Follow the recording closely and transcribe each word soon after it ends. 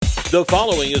The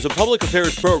following is a public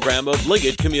affairs program of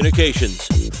Liggett Communications.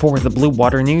 For the Blue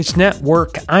Water News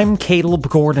Network, I'm Caleb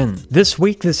Gordon. This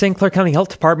week, the St. Clair County Health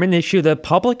Department issued a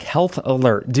public health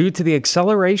alert due to the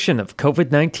acceleration of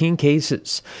COVID-19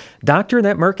 cases. Dr.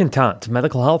 Annette Mercatante,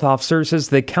 medical health officer, says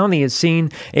the county has seen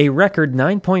a record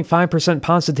 9.5%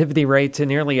 positivity rate to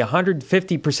nearly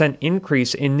 150%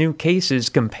 increase in new cases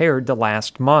compared to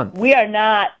last month. We are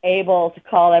not able to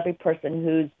call every person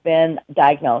who's been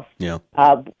diagnosed. Yeah.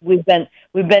 We've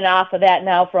been off of that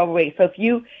now for over a week. So if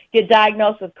you get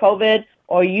diagnosed with COVID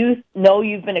or you know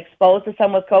you've been exposed to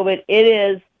someone with COVID, it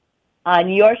is on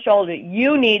your shoulder.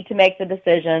 You need to make the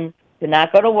decision to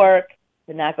not go to work,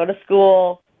 to not go to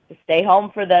school, to stay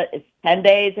home for it's 10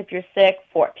 days if you're sick,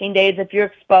 14 days if you're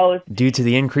exposed. Due to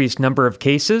the increased number of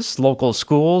cases, local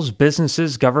schools,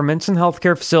 businesses, governments, and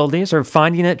healthcare facilities are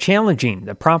finding it challenging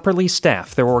to properly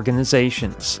staff their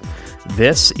organizations.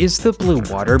 This is the Blue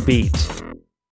Water Beat.